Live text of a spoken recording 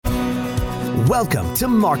Welcome to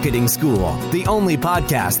Marketing School, the only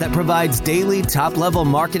podcast that provides daily top-level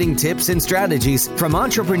marketing tips and strategies from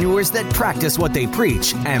entrepreneurs that practice what they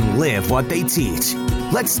preach and live what they teach.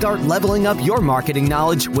 Let's start leveling up your marketing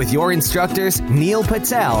knowledge with your instructors, Neil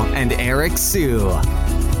Patel and Eric Sue. All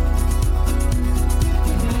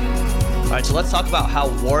right, so let's talk about how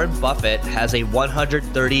Warren Buffett has a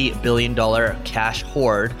 $130 billion cash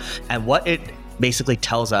hoard and what it basically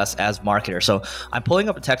tells us as marketers. So I'm pulling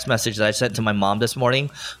up a text message that I sent to my mom this morning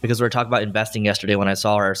because we were talking about investing yesterday when I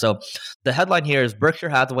saw her. So the headline here is Berkshire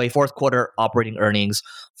Hathaway fourth quarter operating earnings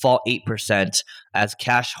fall 8% as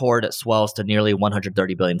cash hoard swells to nearly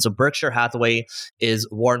 $130 billion. So Berkshire Hathaway is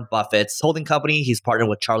Warren Buffett's holding company. He's partnered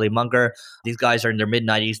with Charlie Munger. These guys are in their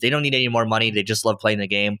mid-90s. They don't need any more money. They just love playing the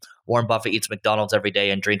game. Warren Buffett eats McDonald's every day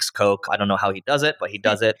and drinks Coke. I don't know how he does it, but he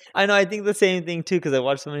does it. I know. I think the same thing too, because I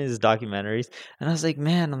watched so many of his documentaries and I was like,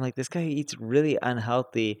 man, this guy eats really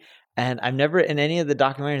unhealthy. And I've never, in any of the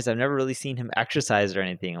documentaries, I've never really seen him exercise or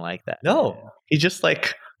anything like that. No, he's just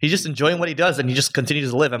enjoying what he does and he just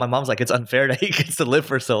continues to live. And my mom's like, it's unfair that he gets to live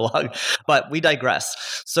for so long. But we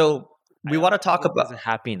digress. So we want to talk about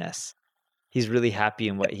happiness. He's really happy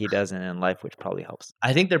in what he does and in life, which probably helps.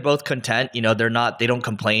 I think they're both content. They don't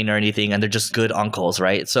complain or anything, and they're just good uncles,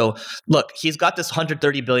 right? So look, he's got this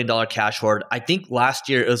 $130 billion cash hoard. I think last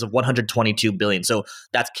year it was $122 billion. So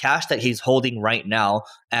that's cash that he's holding right now.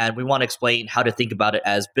 And we want to explain how to think about it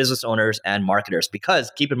as business owners and marketers,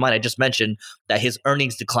 because keep in mind, I just mentioned that his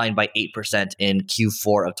earnings declined by 8% in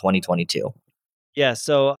Q4 of 2022. Yeah,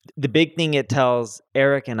 so the big thing it tells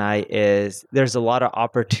Eric and I is there's a lot of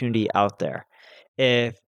opportunity out there.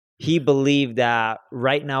 If he believed that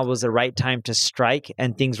right now was the right time to strike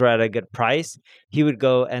and things were at a good price, he would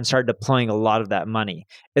go and start deploying a lot of that money.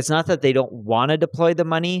 It's not that they don't want to deploy the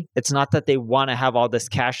money. It's not that they want to have all this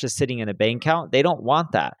cash just sitting in a bank account. They don't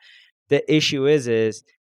want that. The issue is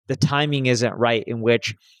the timing isn't right, in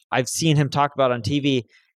which I've seen him talk about on TV.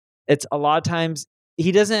 It's a lot of times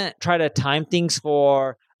he doesn't try to time things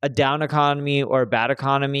for a down economy or a bad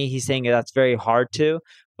economy. He's saying that's very hard to.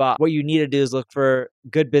 But what you need to do is look for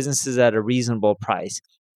good businesses at a reasonable price.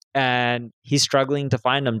 And he's struggling to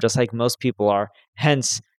find them, just like most people are.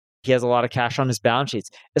 Hence, he has a lot of cash on his balance sheets.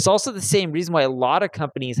 It's also the same reason why a lot of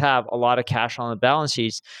companies have a lot of cash on the balance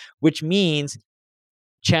sheets, which means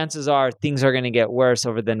chances are things are going to get worse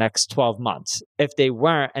over the next 12 months. If they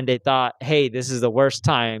weren't and they thought, hey, this is the worst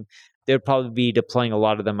time, they would probably be deploying a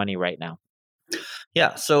lot of the money right now.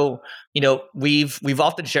 Yeah. So, we've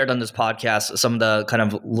often shared on this podcast some of the kind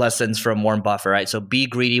of lessons from Warren Buffett, right? So be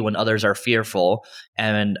greedy when others are fearful,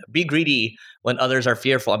 and be greedy when others are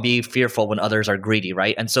fearful, and be fearful when others are greedy,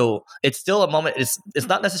 right? And so it's still a moment. It's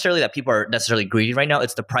not necessarily that people are necessarily greedy right now.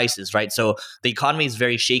 It's the prices, right? So the economy is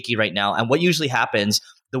very shaky right now. And what usually happens,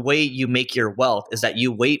 the way you make your wealth is that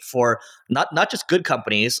you wait for not just good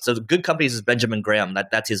companies. So the good companies is Benjamin Graham.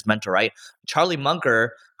 That's his mentor, right? Charlie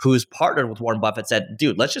Munger, who's partnered with Warren Buffett, said,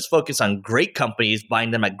 dude, let's just focus on great companies,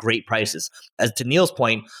 buying them at great prices. As to Neil's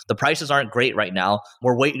point, the prices aren't great right now.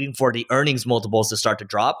 We're waiting for the earnings multiples to start to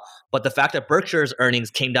drop. But the fact that Berkshire's earnings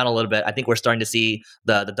came down a little bit, I think we're starting to see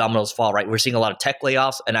the dominoes fall, right? We're seeing a lot of tech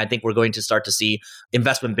layoffs, and I think we're going to start to see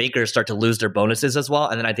investment bankers start to lose their bonuses as well.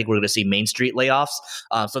 And then I think we're going to see Main Street layoffs.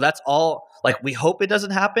 So that's all. We hope it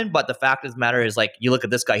doesn't happen, but the fact of the matter is, you look at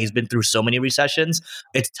this guy, he's been through so many recessions.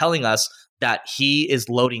 It's telling us that he is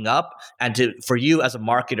loading up. And for you as a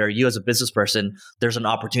marketer, you as a business person, there's an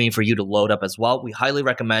opportunity for you to load up as well. We highly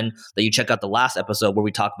recommend that you check out the last episode where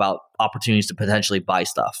we talk about opportunities to potentially buy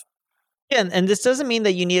stuff. Yeah, and this doesn't mean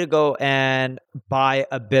that you need to go and buy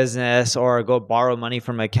a business or go borrow money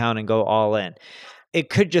from an account and go all in. It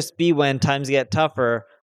could just be when times get tougher,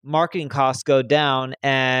 marketing costs go down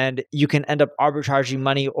and you can end up arbitraging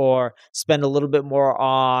money or spend a little bit more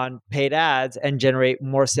on paid ads and generate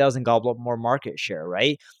more sales and gobble up more market share,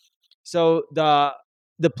 right? So the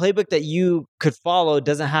playbook that you could follow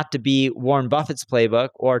doesn't have to be Warren Buffett's playbook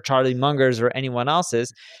or Charlie Munger's or anyone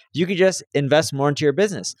else's. You could just invest more into your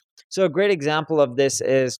business. So a great example of this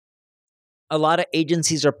is a lot of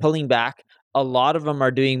agencies are pulling back. A lot of them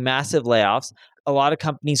are doing massive layoffs. A lot of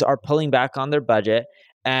companies are pulling back on their budget.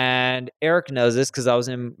 And Eric knows this because I was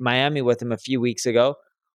in Miami with him a few weeks ago.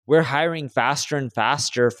 We're hiring faster and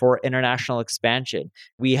faster for international expansion.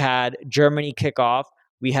 We had Germany kick off.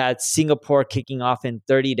 We had Singapore kicking off in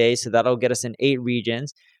 30 days. So that'll get us in 8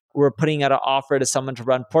 regions. We're putting out an offer to someone to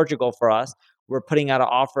run Portugal for us. We're putting out an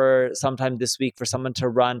offer sometime this week for someone to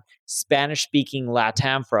run Spanish-speaking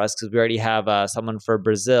LATAM for us because we already have someone for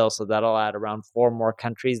Brazil. So that'll add around 4 more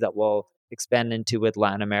countries that we'll expand into with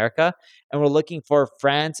Latin America. And we're looking for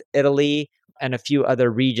France, Italy, and a few other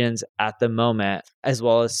regions at the moment, as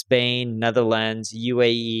well as Spain, Netherlands,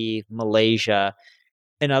 UAE, Malaysia.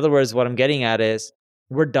 In other words, what I'm getting at is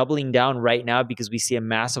we're doubling down right now because we see a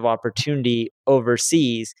massive opportunity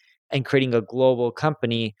overseas and creating a global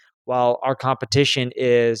company while our competition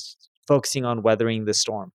is focusing on weathering the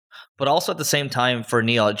storm. But also at the same time for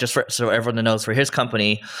Neil, so everyone knows, for his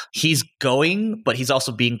company, he's going, but he's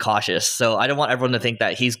also being cautious. So I don't want everyone to think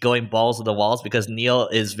that he's going balls to the walls, because Neil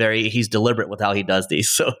is he's deliberate with how he does these.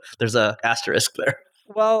 So there's a asterisk there.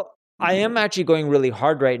 Well, I am actually going really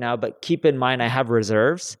hard right now, but keep in mind I have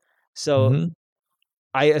reserves. So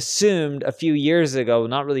I assumed a few years ago,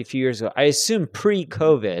 not really a few years ago, I assumed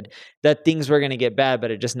pre-COVID that things were going to get bad,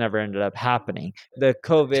 but it just never ended up happening. The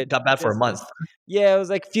COVID got bad for a month. Yeah, it was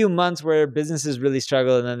like a few months where businesses really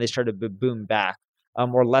struggled, and then they started to boom back,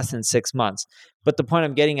 or less than 6 months. But the point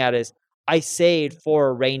I'm getting at is I saved for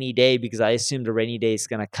a rainy day because I assumed a rainy day is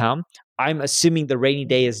going to come. I'm assuming the rainy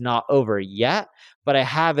day is not over yet, but I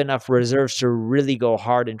have enough reserves to really go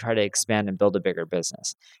hard and try to expand and build a bigger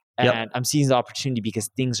business. And I'm seeing the opportunity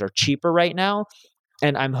because things are cheaper right now.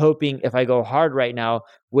 And I'm hoping if I go hard right now,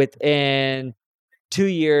 within 2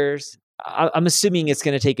 years, I'm assuming it's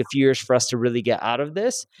going to take a few years for us to really get out of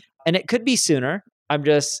this. And it could be sooner. I'm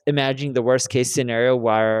just imagining the worst case scenario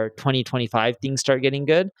where 2025 things start getting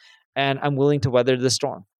good. And I'm willing to weather the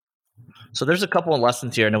storm. So there's a couple of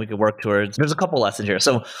lessons here, and then we can work towards. There's a couple of lessons here.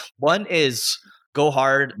 So one is go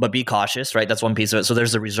hard, but be cautious, right? That's one piece of it. So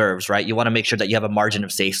there's the reserves, right? You want to make sure that you have a margin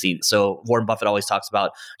of safety. So Warren Buffett always talks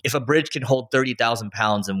about if a bridge can hold 30,000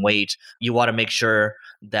 pounds in weight, you want to make sure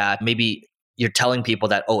that maybe you're telling people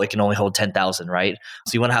that, oh, it can only hold 10,000, right?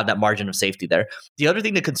 So you want to have that margin of safety there. The other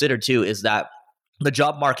thing to consider too is that the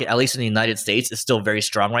job market, at least in the United States, is still very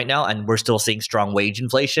strong right now, and we're still seeing strong wage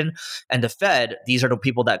inflation. And the Fed, these are the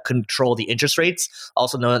people that control the interest rates,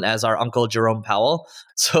 also known as our Uncle Jerome Powell.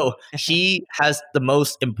 So he has the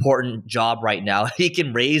most important job right now. He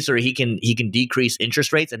can raise or he can decrease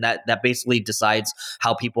interest rates, and that basically decides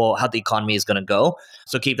how the economy is going to go.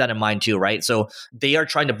 So keep that in mind too, right? So they are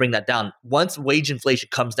trying to bring that down. Once wage inflation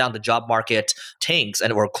comes down, the job market tanks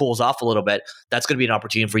or cools off a little bit. That's going to be an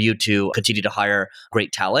opportunity for you to continue to hire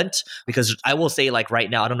great talent. Because I will say, like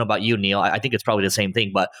right now, I don't know about you, Neil, I think it's probably the same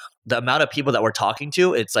thing, but the amount of people that we're talking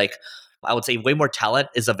to, it's like, I would say way more talent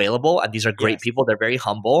is available, and these are great people. They're very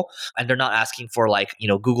humble, and they're not asking for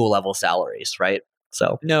Google level salaries, right?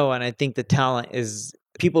 So no, and I think the talent is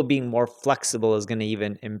people being more flexible is going to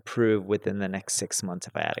even improve within the next 6 months,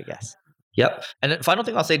 if I had to guess. Yep. And the final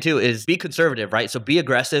thing I'll say too is be conservative, right? So be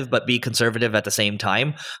aggressive, but be conservative at the same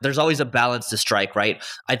time. There's always a balance to strike, right?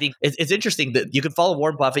 I think it's interesting that you can follow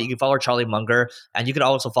Warren Buffett, you can follow Charlie Munger, and you can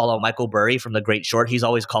also follow Michael Burry from The Great Short. He's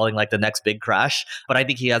always calling like the next big crash, but I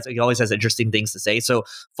think he always has interesting things to say. So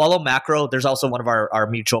follow macro. There's also one of our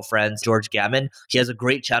mutual friends, George Gammon. He has a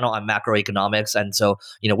great channel on macroeconomics. And so,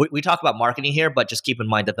 we talk about marketing here, but just keep in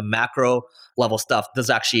mind that the macro level stuff does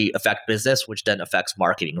actually affect business, which then affects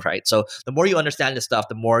marketing, right? So the more you understand this stuff,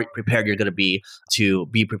 the more prepared you're going to be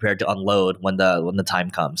prepared to unload when the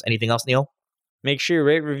time comes. Anything else, Neil? Make sure you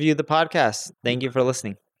rate, review the podcast. Thank you for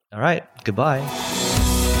listening. All right. Goodbye.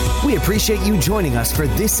 We appreciate you joining us for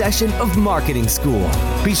this session of Marketing School.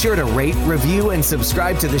 Be sure to rate, review, and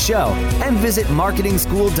subscribe to the show, and visit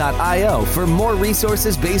marketingschool.io for more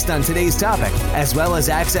resources based on today's topic, as well as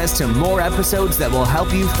access to more episodes that will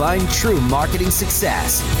help you find true marketing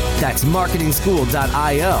success. That's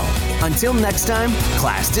marketingschool.io. Until next time,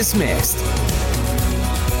 class dismissed.